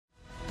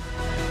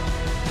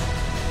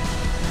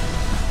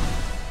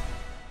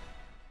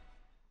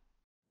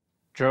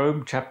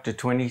Job chapter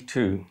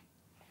 22.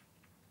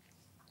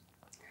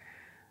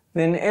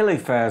 Then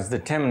Eliphaz the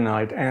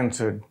Temanite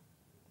answered,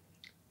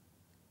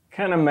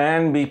 Can a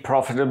man be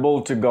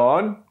profitable to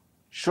God?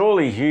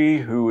 Surely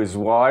he who is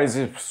wise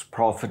is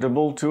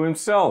profitable to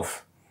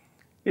himself.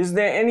 Is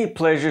there any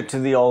pleasure to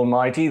the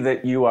Almighty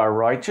that you are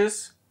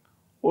righteous?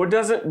 Or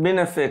does it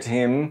benefit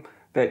him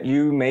that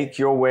you make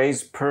your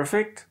ways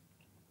perfect?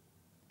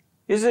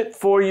 Is it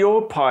for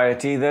your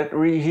piety that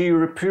he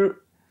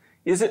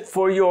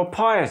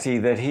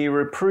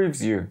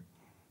reproves you,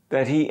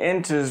 that he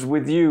enters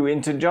with you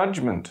into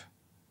judgment?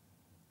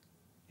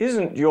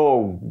 Isn't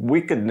your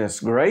wickedness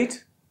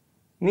great?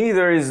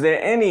 Neither is there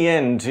any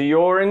end to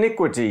your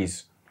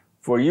iniquities.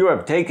 For you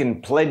have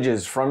taken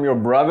pledges from your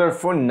brother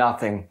for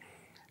nothing,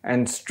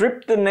 and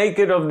stripped the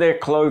naked of their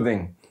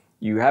clothing.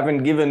 You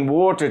haven't given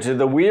water to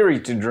the weary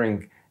to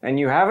drink, and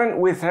you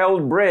haven't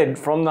withheld bread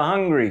from the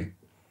hungry.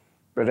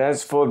 But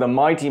as for the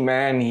mighty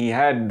man, he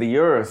had the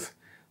earth.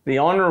 The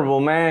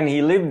honorable man,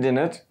 he lived in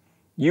it.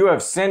 You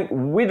have sent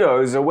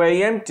widows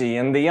away empty,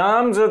 and the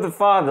arms of the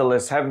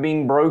fatherless have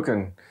been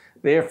broken.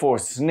 Therefore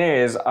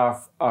snares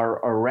are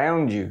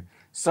around you.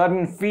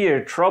 Sudden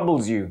fear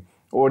troubles you,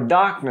 or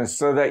darkness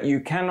so that you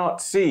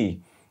cannot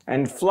see,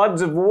 and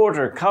floods of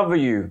water cover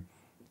you.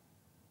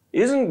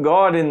 Isn't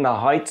God in the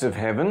heights of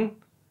heaven?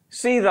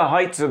 See the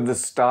heights of the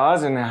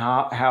stars and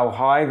how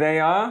high they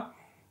are?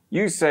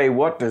 You say,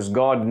 what does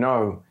God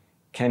know?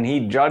 Can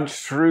he judge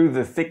through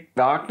the thick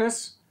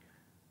darkness?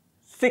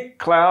 Thick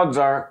clouds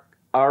are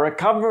a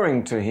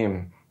covering to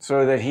him,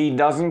 so that he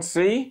doesn't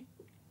see.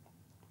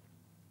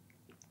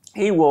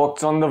 He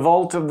walks on the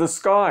vault of the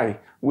sky.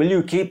 Will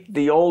you keep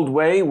the old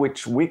way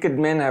which wicked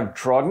men have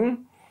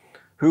trodden,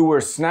 who were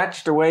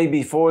snatched away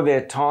before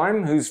their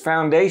time, whose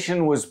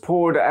foundation was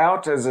poured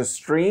out as a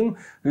stream,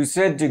 who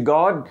said to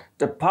God,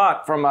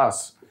 Depart from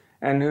us,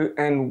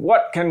 and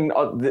what can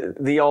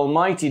the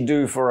Almighty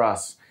do for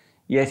us?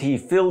 Yet he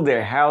filled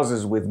their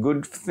houses with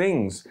good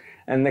things,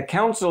 and the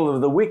counsel of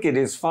the wicked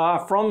is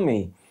far from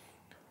me.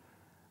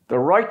 The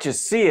righteous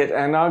see it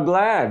and are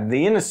glad.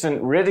 The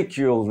innocent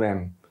ridicule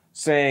them,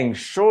 saying,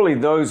 Surely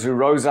those who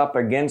rose up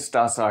against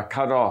us are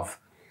cut off.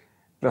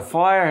 The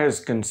fire has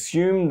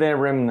consumed their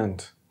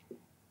remnant.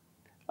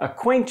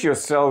 Acquaint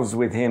yourselves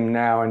with him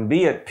now and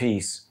be at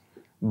peace.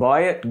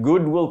 By it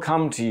good will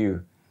come to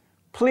you.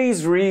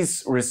 Please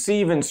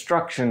receive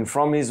instruction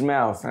from his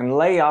mouth and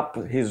lay up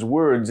his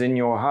words in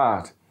your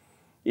heart.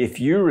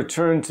 If you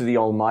return to the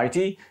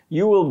Almighty,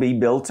 you will be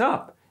built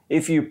up.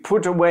 If you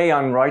put away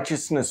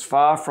unrighteousness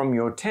far from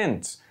your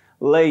tents,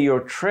 lay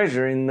your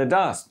treasure in the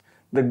dust,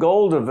 the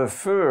gold of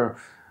Ophir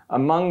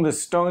among the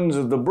stones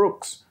of the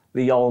brooks.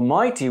 The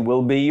Almighty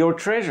will be your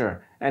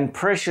treasure, and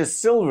precious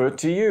silver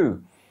to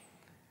you.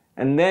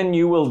 And then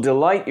you will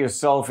delight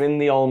yourself in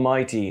the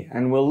Almighty,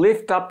 and will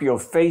lift up your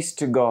face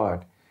to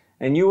God.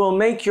 And you will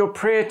make your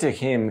prayer to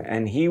him,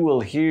 and he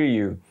will hear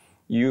you.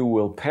 You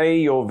will pay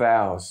your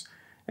vows.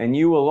 And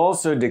you will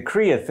also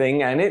decree a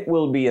thing, and it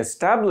will be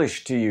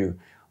established to you.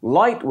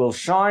 Light will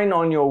shine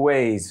on your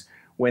ways.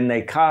 When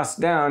they cast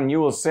down, you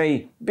will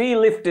say, Be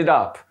lifted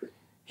up.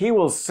 He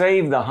will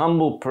save the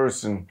humble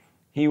person.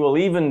 He will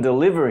even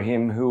deliver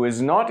him who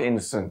is not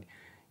innocent.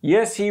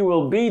 Yes, he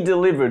will be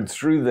delivered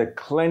through the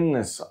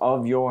cleanness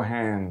of your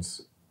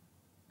hands.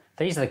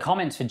 These are the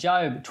comments for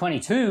Job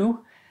 22,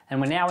 and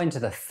we're now into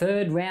the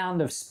third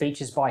round of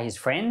speeches by his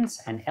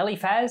friends, and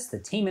Eliphaz, the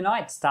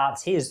Temanite,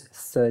 starts his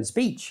third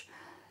speech.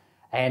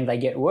 And they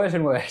get worse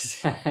and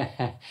worse.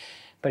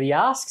 But he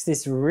asks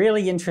this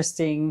really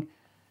interesting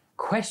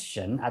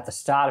question at the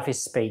start of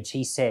his speech.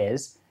 He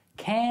says,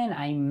 Can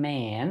a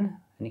man,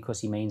 and of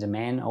course he means a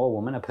man or a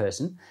woman, a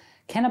person,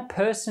 can a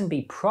person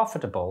be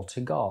profitable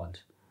to God?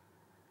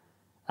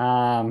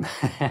 Now,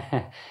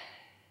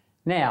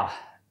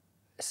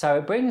 so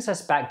it brings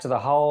us back to the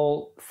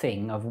whole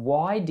thing of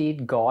why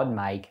did God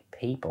make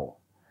people?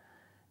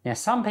 Now,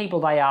 some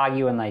people, they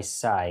argue and they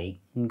say,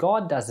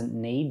 God doesn't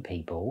need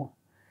people.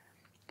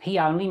 He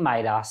only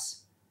made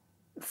us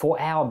for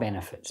our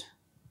benefit.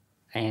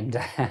 And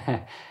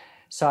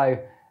so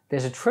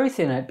there's a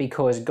truth in it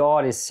because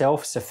God is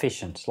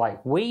self-sufficient. Like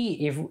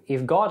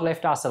if God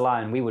left us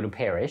alone, we would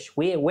perish.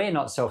 We're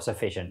not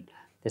self-sufficient.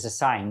 There's a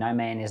saying, no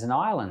man is an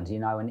island,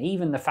 and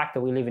even the fact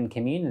that we live in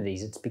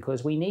communities, it's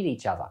because we need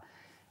each other.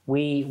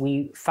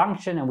 We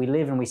function and we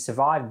live and we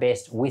survive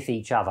best with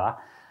each other,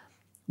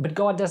 but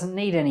God doesn't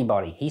need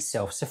anybody. He's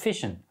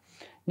self-sufficient.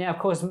 Now, of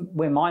course,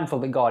 we're mindful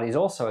that God is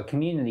also a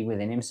community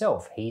within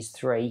himself. He's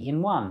three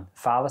in one,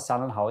 Father,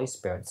 Son, and Holy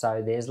Spirit.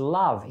 So there's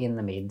love in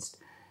the midst.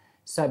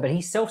 But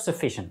he's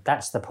self-sufficient.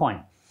 That's the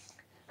point.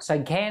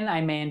 So can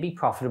a man be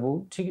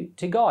profitable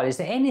to God? Is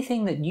there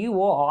anything that you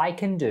or I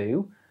can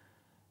do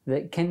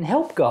that can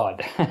help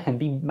God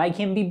and make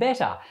him be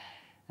better?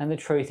 And the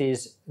truth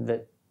is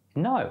that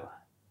no.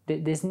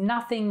 There's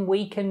nothing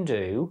we can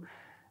do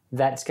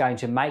that's going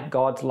to make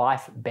God's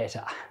life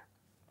better.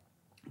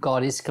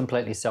 God is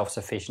completely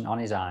self-sufficient on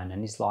his own,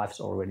 and his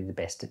life's already the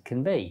best it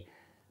can be.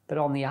 But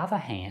on the other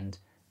hand,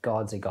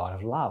 God's a God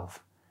of love.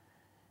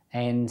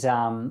 And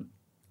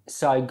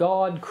So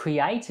God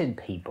created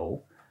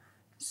people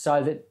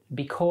so that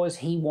because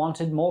he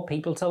wanted more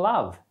people to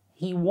love.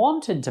 He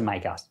wanted to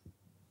make us,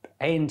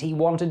 and he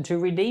wanted to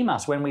redeem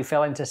us when we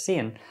fell into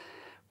sin.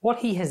 What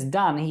he has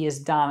done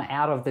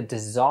out of the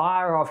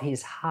desire of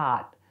his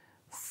heart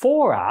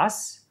for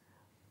us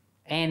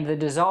and the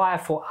desire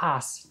for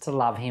us to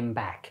love him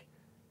back.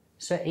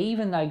 So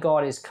even though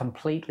God is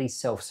completely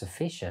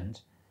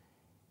self-sufficient,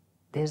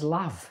 there's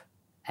love.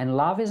 And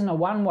love isn't a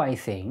one-way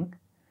thing.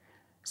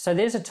 So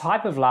there's a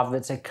type of love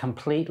that's a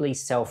completely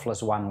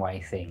selfless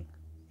one-way thing.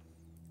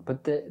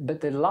 But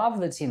the love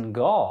that's in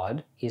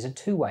God is a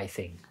two-way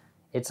thing.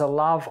 It's a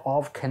love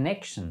of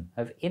connection,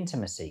 of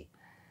intimacy.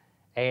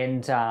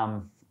 And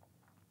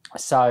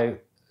so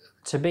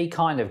to be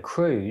kind of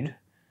crude,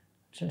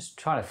 just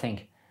trying to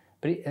think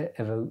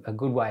of a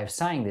good way of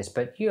saying this,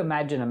 but you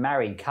imagine a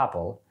married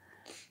couple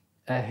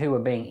who are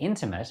being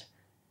intimate.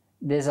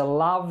 There's a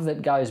love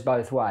that goes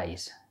both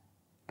ways.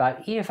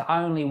 But if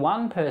only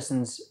one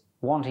person's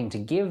wanting to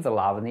give the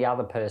love and the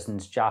other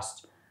person's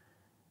just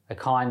a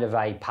kind of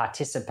a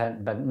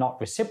participant but not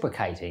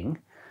reciprocating,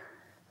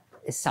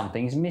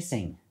 something's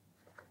missing.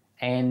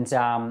 And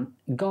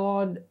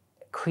God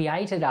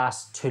created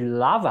us to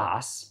love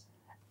us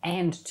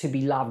and to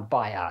be loved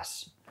by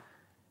us.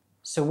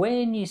 So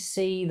when you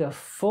see the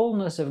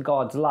fullness of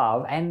God's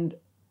love, and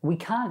we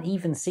can't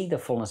even see the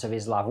fullness of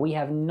his love, we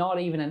have not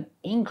even an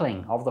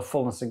inkling of the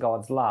fullness of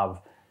God's love,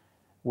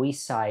 we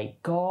say,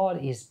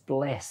 God is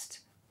blessed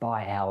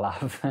by our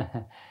love.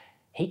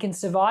 He can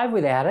survive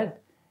without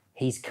it.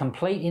 He's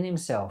complete in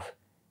himself.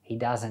 He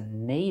doesn't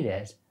need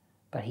it,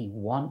 but he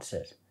wants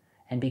it.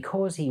 And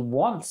because he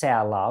wants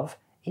our love,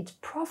 it's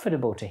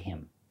profitable to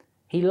him.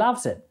 He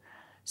loves it.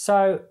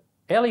 So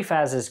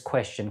Eliphaz's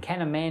question,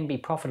 can a man be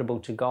profitable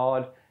to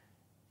God?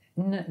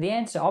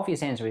 The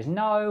obvious answer is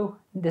no.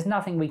 There's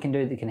nothing we can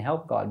do that can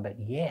help God, but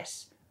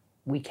yes,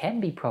 we can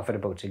be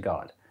profitable to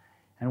God.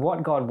 And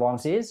what God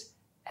wants is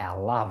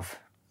our love.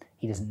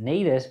 He doesn't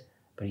need it,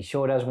 but he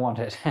sure does want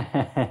it.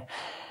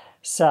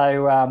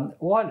 So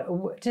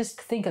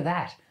just think of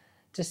that.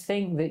 Just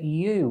think that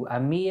you, a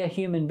mere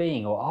human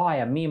being, or I,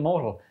 a mere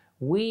mortal,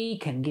 we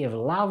can give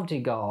love to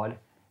God,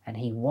 and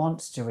he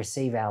wants to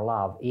receive our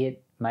love.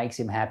 It makes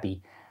him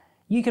happy.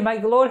 You can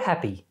make the Lord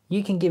happy.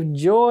 You can give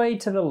joy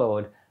to the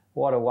Lord.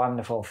 What a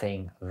wonderful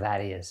thing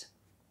that is.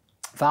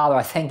 Father,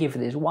 I thank you for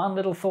this one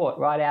little thought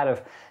right out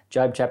of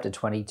Job chapter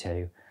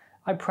 22.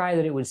 I pray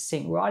that it would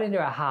sink right into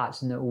our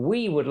hearts and that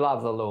we would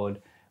love the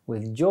Lord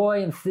with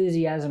joy,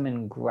 enthusiasm,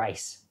 and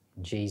grace.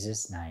 In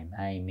Jesus' name,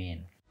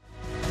 amen.